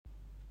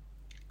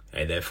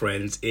Hey there,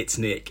 friends, it's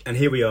Nick, and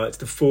here we are. It's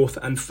the fourth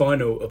and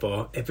final of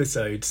our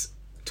episodes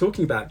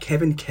talking about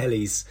Kevin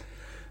Kelly's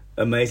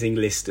amazing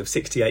list of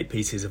 68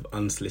 pieces of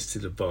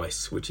unsolicited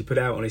advice, which he put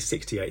out on his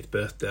 68th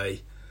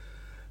birthday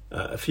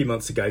a few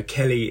months ago.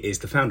 Kelly is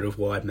the founder of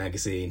Wired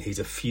magazine. He's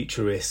a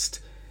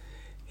futurist.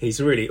 He's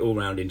a really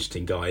all-round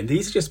interesting guy, and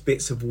these are just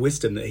bits of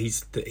wisdom that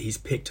he's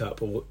picked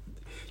up, or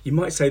you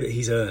might say that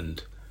he's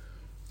earned.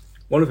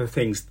 One of the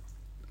things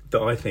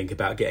that I think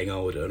about getting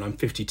older, and I'm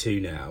 52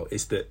 now,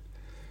 is that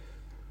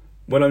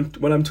when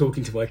I'm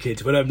talking to my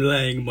kids, when I'm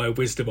laying my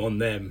wisdom on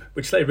them,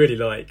 which they really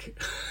like,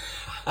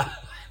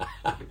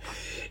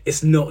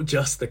 it's not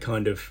just the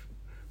kind of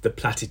the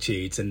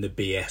platitudes and the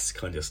BS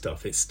kind of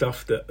stuff. It's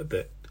stuff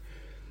that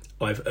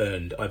I've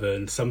earned. I've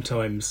earned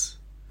sometimes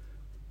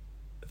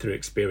through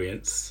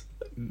experience,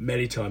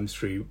 many times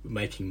through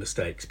making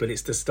mistakes, but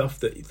it's the stuff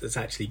that's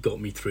actually got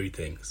me through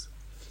things.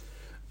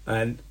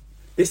 And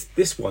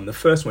this one, the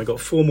first one, I got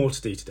 4 more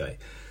to do today.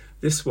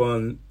 This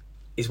one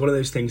is one of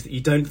those things that you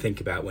don't think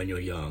about when you're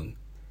young,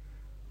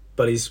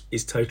 but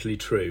is totally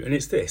true. And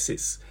it's this: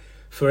 it's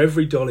for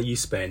every dollar you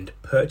spend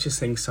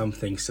purchasing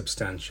something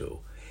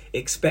substantial,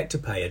 expect to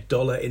pay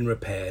 $1 in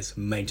repairs,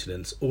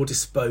 maintenance, or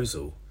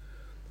disposal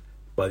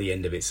by the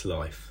end of its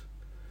life.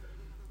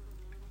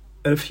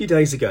 And a few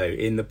days ago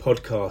in the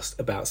podcast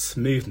about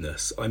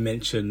smoothness, I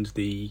mentioned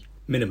the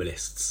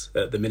minimalists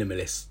at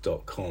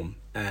theminimalists.com,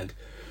 and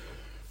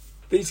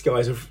these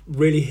guys have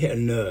really hit a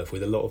nerve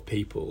with a lot of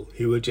people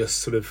who are just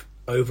sort of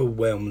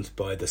overwhelmed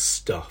by the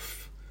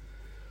stuff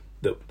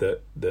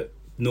that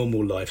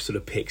normal life sort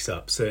of picks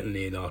up,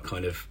 certainly in our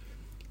kind of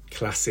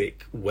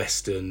classic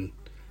Western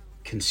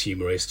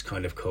consumerist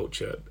kind of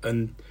culture.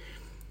 And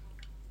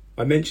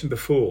I mentioned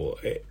before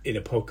in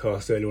a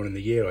podcast earlier on in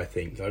the year, I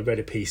think, I read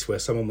a piece where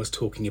someone was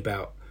talking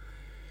about,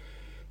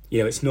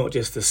 it's not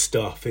just the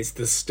stuff, it's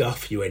the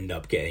stuff you end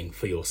up getting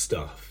for your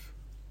stuff.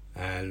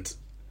 And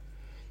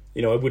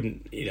I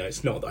wouldn't,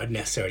 it's not that I'd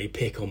necessarily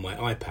pick on my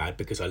iPad,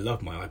 because I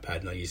love my iPad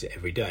and I use it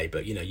every day.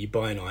 But, you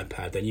buy an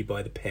iPad, then you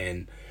buy the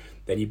pen,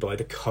 then you buy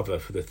the cover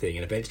for the thing,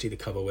 and eventually the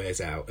cover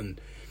wears out. And,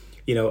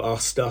 our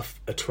stuff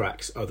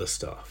attracts other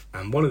stuff.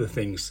 And one of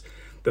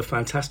the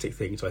fantastic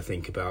things I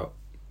think about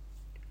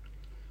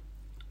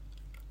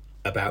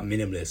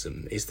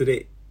minimalism is that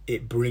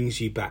it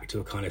brings you back to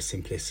a kind of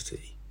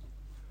simplicity.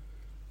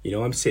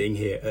 I'm sitting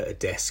here at a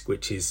desk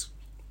it's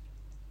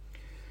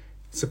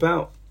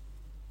about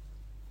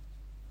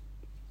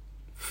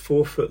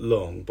 4 foot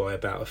long by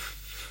about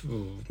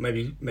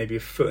maybe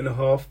 1.5 foot,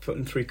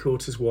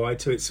 1.75 feet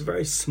wide. So it's a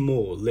very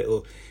small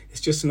little, it's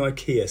just an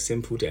IKEA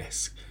simple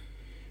desk.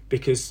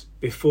 Because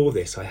before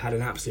this, I had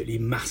an absolutely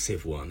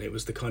massive one. It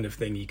was the kind of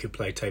thing you could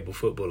play table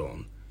football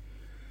on.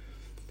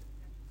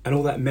 And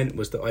all that meant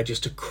was that I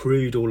just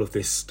accrued all of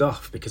this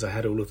stuff because I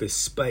had all of this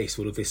space,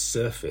 all of this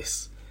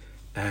surface.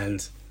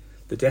 And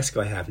the desk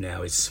I have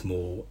now is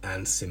small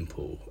and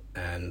simple,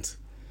 and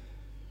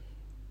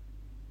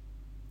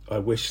I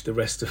wish the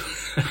rest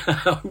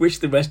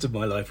of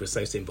my life was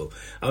so simple.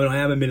 I mean, I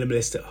am a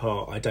minimalist at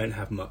heart. I don't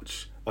have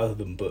much other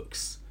than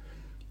books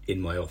in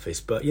my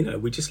office, but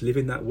we just live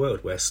in that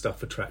world where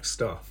stuff attracts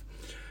stuff,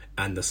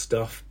 and the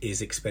stuff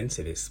is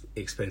expensive. It's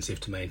expensive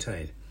to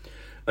maintain.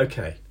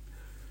 Okay,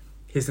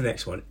 here's the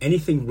next one.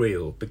 Anything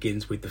real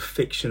begins with the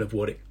fiction of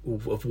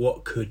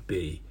what could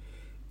be.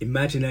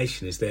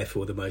 Imagination is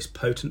therefore the most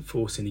potent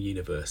force in the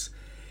universe,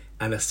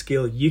 and a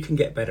skill you can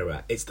get better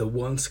at. It's the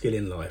one skill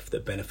in life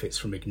that benefits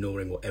from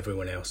ignoring what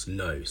everyone else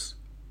knows.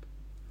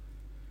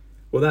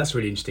 Well, that's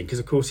really interesting, because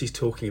of course he's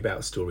talking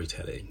about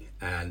storytelling,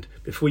 and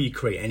before you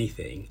create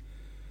anything,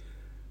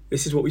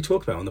 this is what we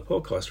talk about on the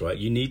podcast, right?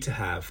 You need to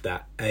have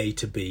that A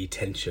to B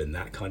tension,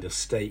 that kind of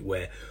state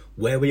where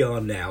we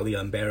are now, the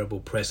unbearable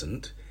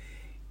present,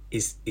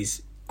 is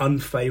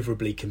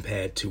unfavourably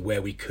compared to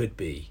where we could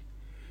be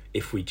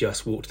if we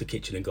just walked to the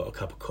kitchen and got a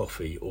cup of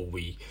coffee, or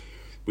we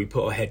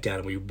put our head down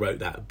and we wrote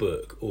that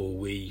book, or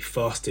we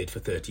fasted for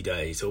 30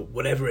 days, or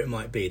whatever it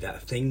might be,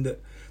 that thing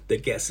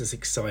that gets us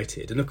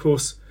excited. And of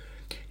course,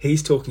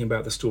 he's talking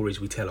about the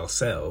stories we tell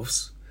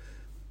ourselves,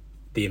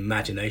 the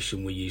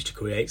imagination we use to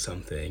create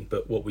something.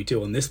 But what we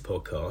do on this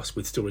podcast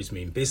with Stories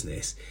Mean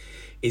Business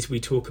is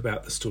we talk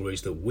about the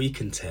stories that we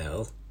can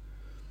tell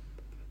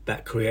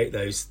that create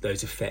those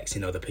effects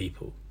in other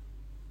people.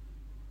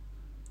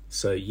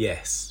 So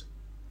yes,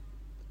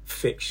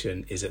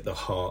 fiction is at the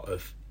heart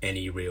of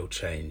any real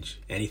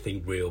change.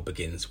 Anything real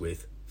begins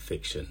with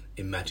fiction,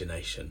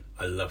 imagination.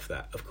 I love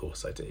that, of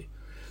course I do.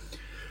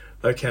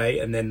 Okay,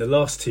 and then the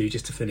last 2,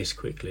 just to finish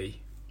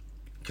quickly,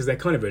 because they're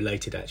kind of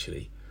related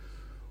actually.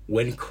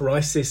 When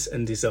crisis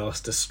and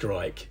disaster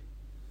strike,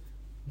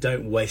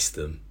 don't waste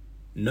them.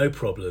 No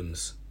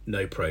problems,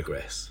 no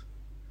progress.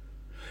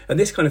 And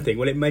this kind of thing,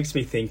 well, it makes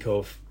me think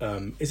of,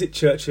 is it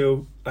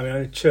Churchill? I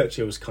mean,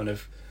 Churchill's kind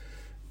of,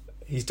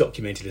 he's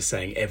documented as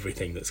saying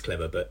everything that's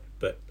clever, but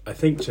I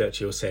think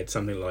Churchill said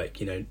something like,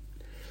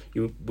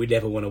 we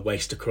never want to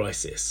waste a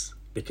crisis,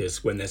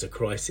 because when there's a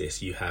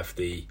crisis, you have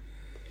the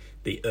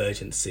the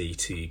urgency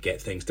to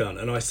get things done.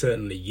 And I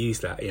certainly use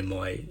that in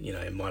my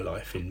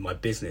life, in my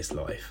business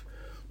life.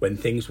 When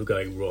things were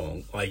going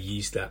wrong, I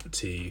used that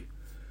to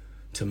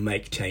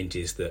make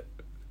changes that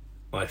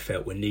I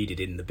felt were needed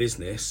in the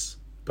business,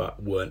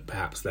 but weren't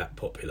perhaps that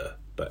popular.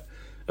 But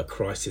a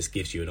crisis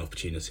gives you an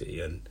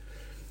opportunity,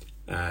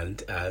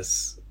 and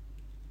as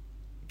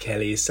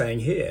Kelly is saying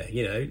here,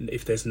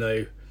 if there's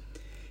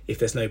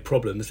no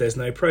problems, there's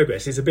no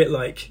progress. It's a bit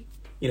like,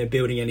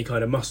 building any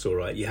kind of muscle,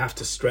 right? You have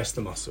to stress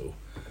the muscle.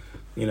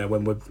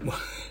 When we're,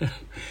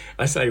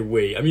 I say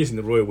we, I'm using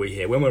the royal we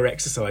here. When we're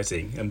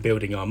exercising and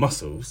building our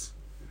muscles,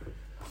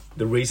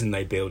 the reason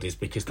they build is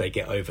because they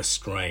get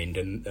overstrained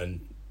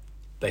and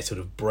they sort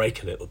of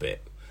break a little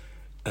bit.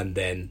 And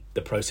then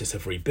the process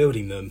of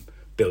rebuilding them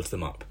builds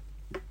them up.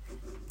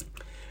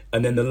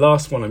 And then the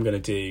last one I'm going to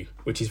do,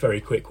 which is a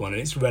very quick one,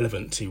 and it's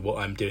relevant to what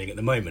I'm doing at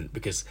the moment,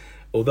 because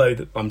although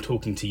I'm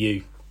talking to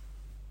you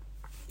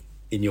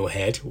in your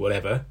head,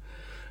 whatever,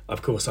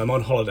 of course, I'm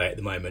on holiday at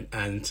the moment,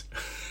 and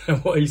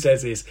what he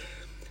says is,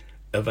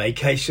 a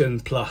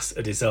vacation plus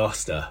a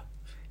disaster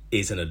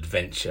is an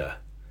adventure.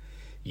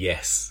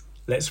 Yes,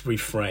 let's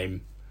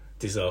reframe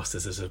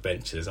disasters as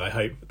adventures. I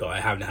hope that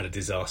I haven't had a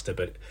disaster,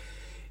 but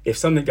if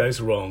something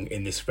goes wrong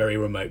in this very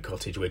remote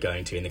cottage we're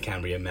going to in the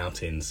Cambrian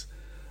Mountains,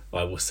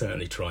 I will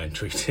certainly try and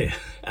treat it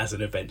as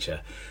an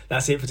adventure.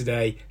 That's it for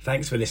today.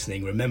 Thanks for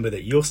listening. Remember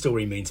that your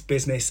story means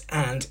business,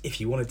 and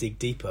if you want to dig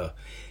deeper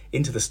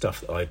into the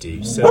stuff that I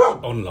do, search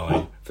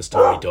online for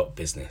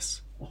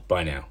story.business.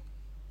 Bye now.